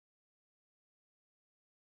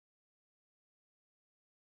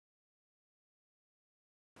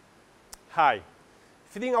Hi.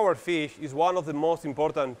 Feeding our fish is one of the most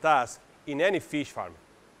important tasks in any fish farm.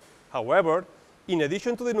 However, in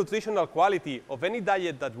addition to the nutritional quality of any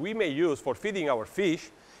diet that we may use for feeding our fish,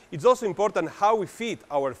 it's also important how we feed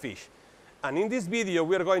our fish. And in this video,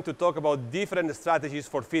 we are going to talk about different strategies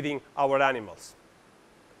for feeding our animals.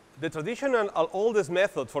 The traditional and oldest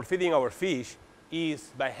method for feeding our fish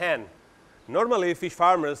is by hand. Normally, fish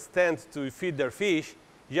farmers tend to feed their fish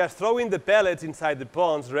just throwing the pellets inside the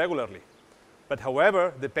ponds regularly. But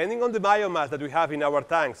however, depending on the biomass that we have in our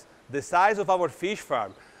tanks, the size of our fish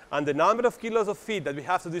farm, and the number of kilos of feed that we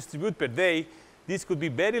have to distribute per day, this could be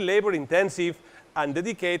very labor intensive and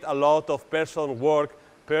dedicate a lot of personal work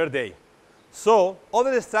per day. So,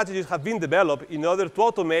 other strategies have been developed in order to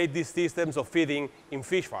automate these systems of feeding in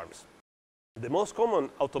fish farms. The most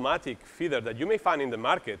common automatic feeder that you may find in the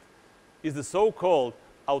market is the so-called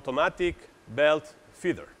automatic belt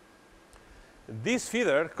feeder. This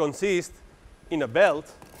feeder consists in a belt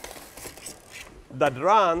that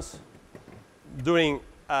runs during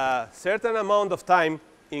a certain amount of time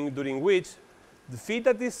during which the feed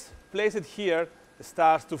that is placed here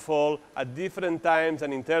starts to fall at different times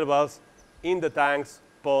and intervals in the tanks,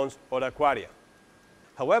 ponds, or aquaria.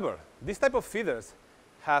 However, this type of feeders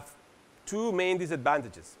have two main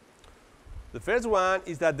disadvantages. The first one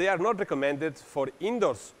is that they are not recommended for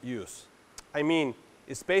indoors use. I mean,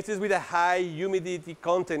 spaces with a high humidity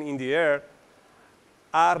content in the air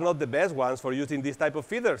are not the best ones for using this type of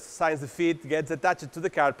feeders, since the feed gets attached to the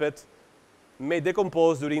carpet, may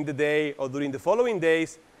decompose during the day or during the following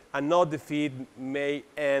days, and not the feed may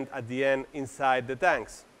end at the end inside the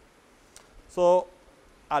tanks. So,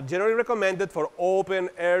 are generally recommended for open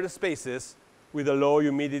air spaces with a low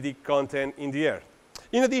humidity content in the air.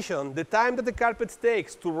 In addition, the time that the carpet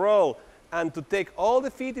takes to roll and to take all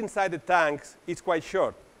the feed inside the tanks is quite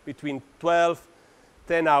short, between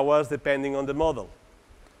 12–10 hours depending on the model.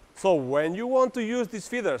 So when you want to use these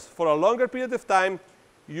feeders for a longer period of time,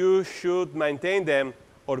 you should maintain them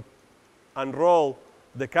or unroll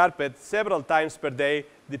the carpet several times per day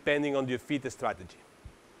depending on your feed strategy.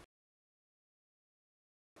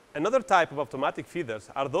 Another type of automatic feeders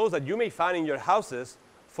are those that you may find in your houses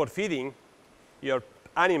for feeding your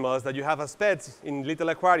animals that you have as pets in little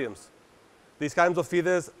aquariums. These kinds of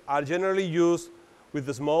feeders are generally used with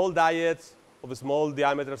the small diets of a small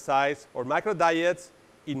diameter size or micro diets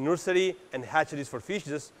in nursery and hatcheries for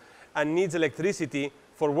fishes and needs electricity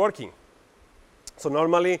for working. So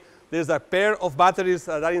normally there's a pair of batteries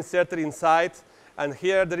that are inserted inside, and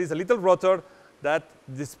here there is a little rotor that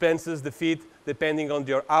dispenses the feed depending on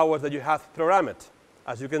your hours that you have programmed,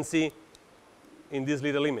 as you can see in this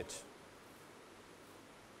little image.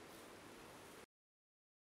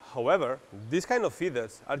 However, these kind of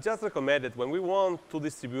feeders are just recommended when we want to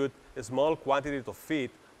distribute a small quantity of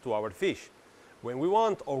feed to our fish. When we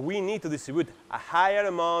want or we need to distribute a higher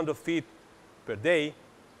amount of feed per day,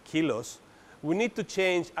 kilos, we need to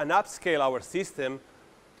change and upscale our system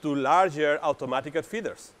to larger automatic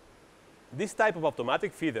feeders. This type of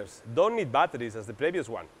automatic feeders don't need batteries as the previous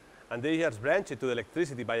one, and they are branched to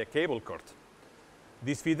electricity by a cable cord.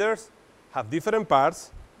 These feeders have different parts,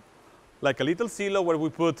 like a little silo where we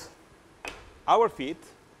put our feed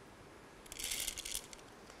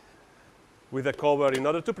with a cover in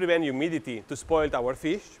order to prevent humidity to spoil our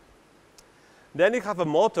fish. Then you have a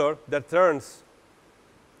motor that turns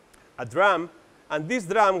a drum, and this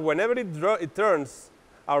drum, whenever it turns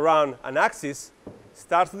around an axis,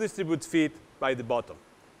 starts to distribute feed by the bottom.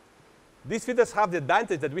 These feeders have the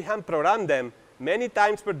advantage that we can program them many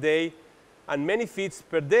times per day and many feeds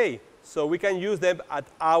per day, so we can use them at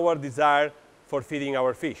our desire for feeding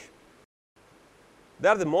our fish. They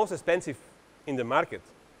are the most expensive in the market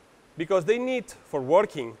because they need, for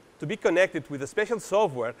working, to be connected with a special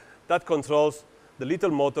software that controls the little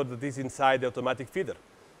motor that is inside the automatic feeder,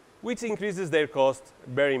 which increases their cost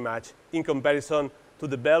very much in comparison to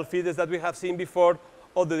the bell feeders that we have seen before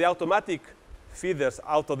or the automatic feeders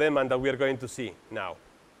Optomatic that we are going to see now.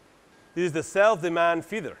 This is the Selfdemand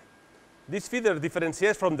feeder. This feeder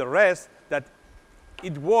differentiates from the rest that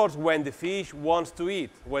it works when the fish wants to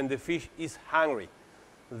eat, when the fish is hungry.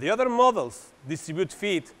 The other models distribute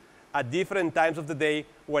feed at different times of the day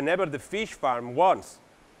whenever the fish farm wants.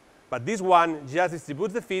 But this one just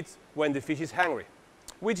distributes the feed when the fish is hungry,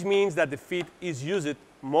 which means that the feed is used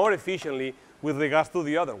more efficiently with regards to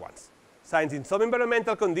the other ones. Since in some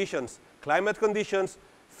environmental conditions, climate conditions,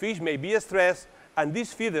 fish may be stressed, and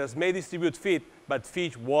these feeders may distribute feed, but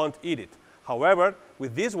fish won't eat it. However,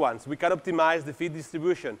 with these ones, we can optimize the feed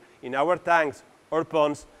distribution in our tanks or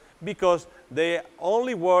ponds because they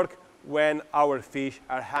only work when our fish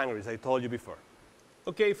are hungry, as I told you before.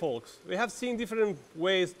 Okay, folks, we have seen different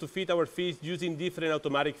ways to feed our fish using different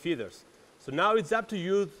automatic feeders. So now it's up to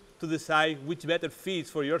you to decide which better fits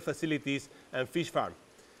for your facilities and fish farm.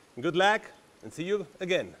 Good luck, and see you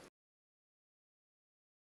again.